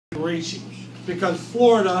racing, because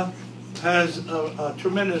Florida has a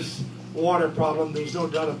tremendous water problem. There's no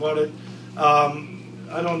doubt about it.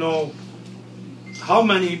 I don't know how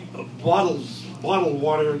many bottled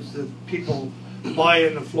waters that people buy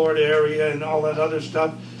in the Florida area and all that other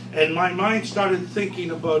stuff. And my mind started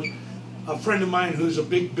thinking about a friend of mine who's a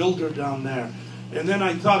big builder down there. And then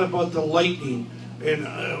I thought about the lightning and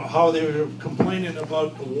how they were complaining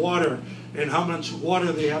about the water and how much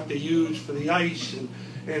water they have to use for the ice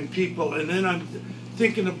and people. And then I'm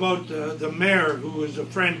thinking about the mayor, who is a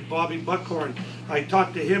friend, Bobby Buckhorn. I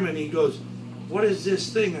talked to him and he goes, "What is this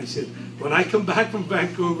thing?" I said, "When I come back from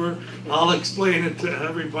Vancouver, I'll explain it to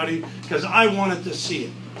everybody, because I wanted to see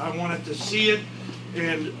it. I wanted to see it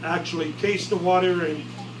and actually taste the water,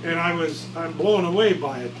 and I'm blown away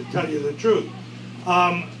by it, to tell you the truth."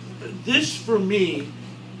 This for me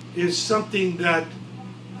is something that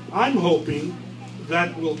I'm hoping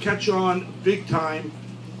that will catch on big time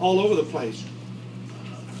all over the place.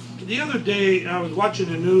 The other day I was watching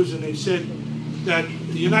the news and they said that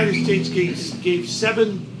the United States gave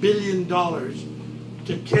 $7 billion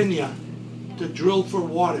to Kenya to drill for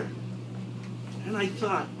water. And I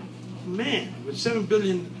thought, man, with $7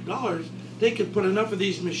 billion, they could put enough of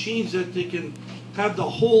these machines that they can have the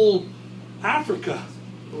whole Africa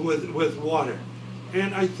with water.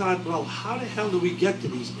 And I thought, well, how the hell do we get to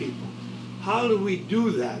these people? How do we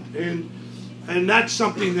do that? And that's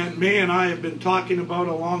something that May and I have been talking about,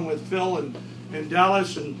 along with Phil and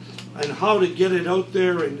Dallas, and how to get it out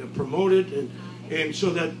there and promote it, and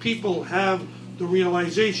so that people have the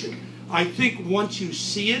realization. I think once you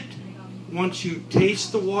see it, once you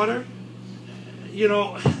taste the water, you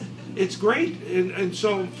know, it's great. And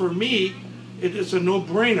so for me, it is a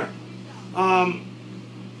no-brainer.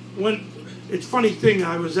 It's a funny thing,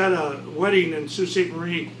 I was at a wedding in Sault Ste.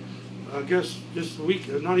 Marie, I guess just a week,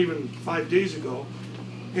 not even 5 days ago,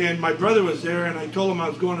 and my brother was there, and I told him I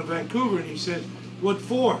was going to Vancouver, and he said, "What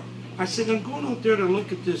for?" I said, "I'm going out there to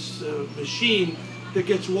look at this machine that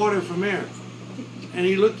gets water from air." And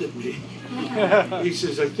he looked at me. He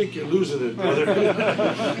says, "I think you're losing it, brother."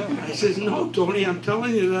 I said, "No, Tony, I'm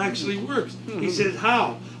telling you, it actually works." He said,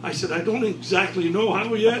 "How?" I said, "I don't exactly know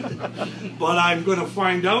how yet, but I'm going to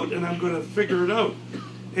find out, and I'm going to figure it out."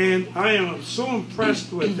 And I am so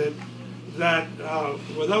impressed with it that,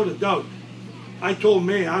 without a doubt, I told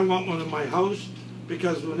May I want one in my house,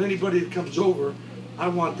 because when anybody that comes over, I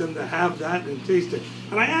want them to have that and taste it.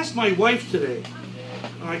 And I asked my wife today,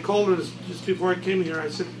 I called her just before I came here, I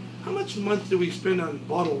said, "How much a month do we spend on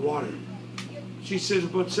bottled water?" She says,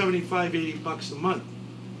 "About 75, 80 bucks a month."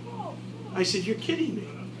 I said, "You're kidding me."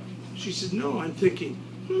 She said, "No." I'm thinking,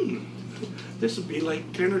 this would be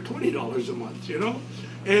like $10 or $20 a month, you know?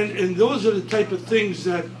 And those are the type of things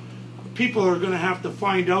that people are going to have to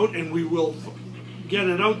find out, and we will get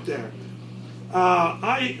it out there.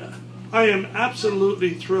 I am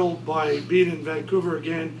absolutely thrilled by being in Vancouver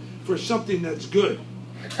again for something that's good.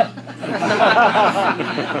 I've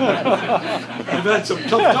had some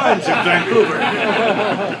tough times in Vancouver.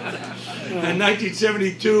 In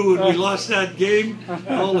 1972, when we lost that game,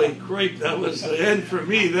 holy crap, that was the end for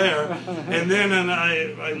me there. And then in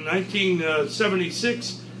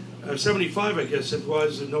 1976, 75, I guess it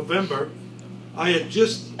was, in November, I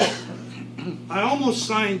almost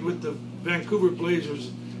signed with the Vancouver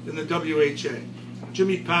Blazers in the WHA.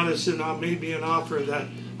 Jimmy Pattison made me an offer that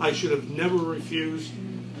I should have never refused,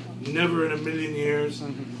 never in a million years.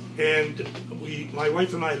 And my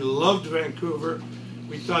wife and I loved Vancouver.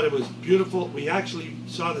 We thought it was beautiful. We actually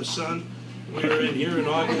saw the sun. We were in here in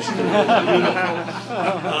August. And it was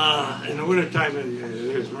beautiful. In the wintertime,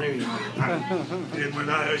 it was raining all the time. And when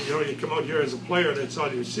you come out here as a player, that's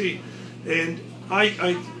all you see. And I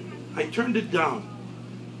turned it down.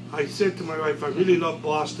 I said to my wife, I really love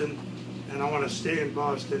Boston, and I want to stay in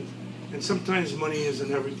Boston. And sometimes money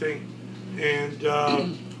isn't everything. And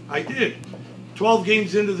I did. 12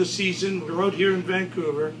 games into the season, we were out here in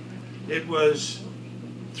Vancouver. It was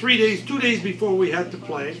 2 days before we had to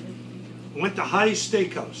play. Went to High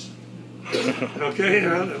Steakhouse. Okay,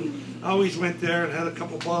 I always went there and had a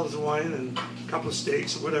couple bottles of wine and a couple of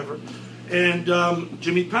steaks or whatever. And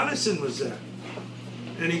Jimmy Pattison was there.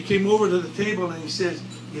 And he came over to the table and he says,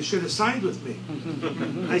 "You should have signed with me."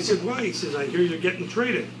 I said, "Why?" He says, "I hear you're getting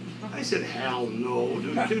traded." I said, "Hell no,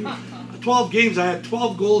 dude. Are you kidding me?" 12 games, I had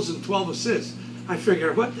 12 goals and 12 assists. I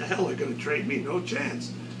figured, what the hell, are going to trade me? No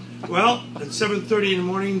chance. Well, at 7:30 in the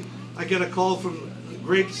morning, I get a call from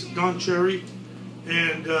Grapes, Don Cherry,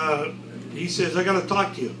 and he says, "I got to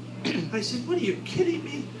talk to you." I said, "What, are you kidding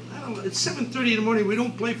me? It's 7:30 in the morning. We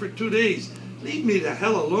don't play for 2 days. Leave me the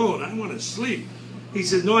hell alone. I want to sleep." He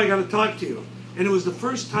said, "No, I got to talk to you." And it was the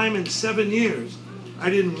first time in 7 years I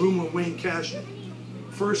didn't room with Wayne Cashner.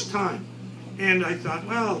 First time. And I thought,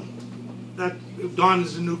 well, that Don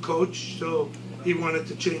is a new coach, so he wanted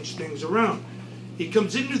to change things around. He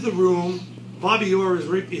comes into the room. Bobby Orr is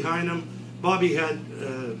right behind him. Bobby had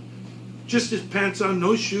just his pants on,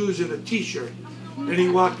 no shoes, and a t-shirt. And he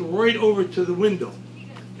walked right over to the window.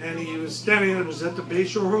 And he was standing, it was at the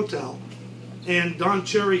Bayshore Hotel. And Don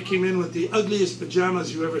Cherry came in with the ugliest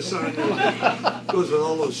pajamas you ever saw. Goes with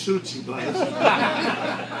all those suits he buys.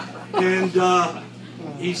 And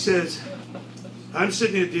he says, I'm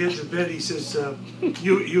sitting at the edge of the bed. He says,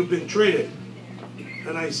 you've been traded.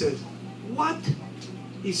 And I said, what?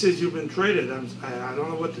 He says, you've been traded. I don't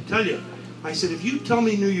know what to tell you. I said, if you tell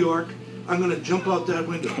me New York, I'm going to jump out that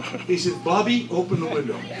window. He said, Bobby, open the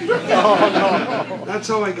window. That's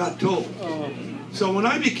how I got told. So when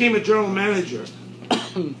I became a general manager,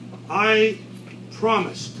 I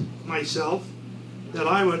promised myself that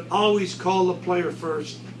I would always call the player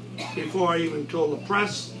first before I even told the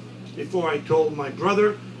press, before I told my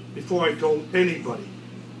brother, before I told anybody.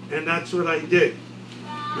 And that's what I did.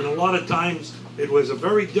 And a lot of times it was a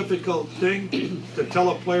very difficult thing to tell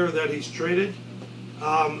a player that he's traded.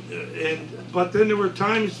 But then there were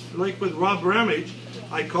times, like with Rob Ramage,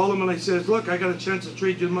 I called him and I said, look, I got a chance to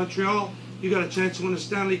trade you in Montreal. You got a chance to win the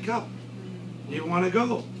Stanley Cup. You want to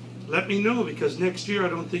go? Let me know, because next year I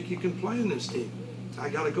don't think you can play in this team. I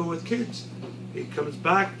got to go with kids. He comes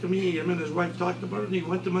back to me, him and his wife talked about it, and he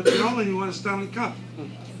went to Montreal and he won a Stanley Cup.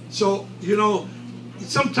 So, you know,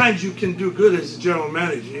 sometimes you can do good as a general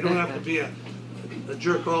manager. You don't have to be a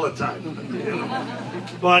jerk all the time. You know?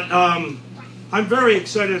 But I'm very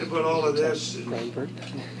excited about all of this.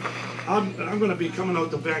 I'm going to be coming out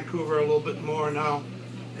to Vancouver a little bit more now,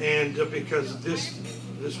 and because this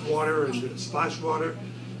water and the splash water,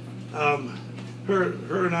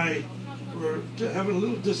 her and I were having a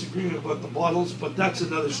little disagreement about the bottles, but that's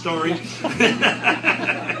another story.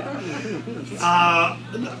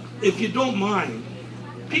 If you don't mind,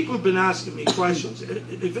 people have been asking me questions.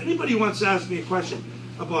 If anybody wants to ask me a question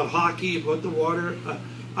about hockey, about the water,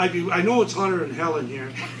 I know it's hotter than hell in here.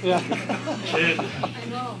 Yeah.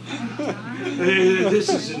 And this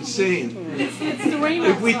is insane. It's the rain.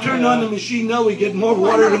 If we turn on the machine now, we get more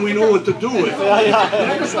water than we know what to do with.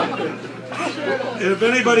 And if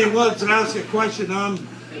anybody wants to ask a question,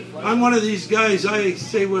 I'm one of these guys. I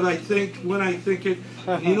say what I think when I think it.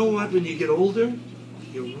 And you know what? When you get older,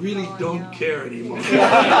 you really don't care anymore.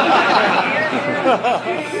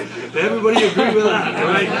 Everybody agree with that,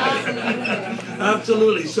 right?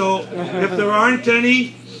 Absolutely. So if there aren't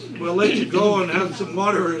any, we'll let you go and have some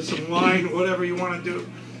water or some wine, whatever you want to do.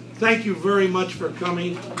 Thank you very much for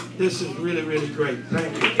coming. This is really, really great.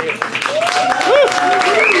 Thank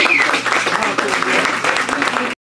you.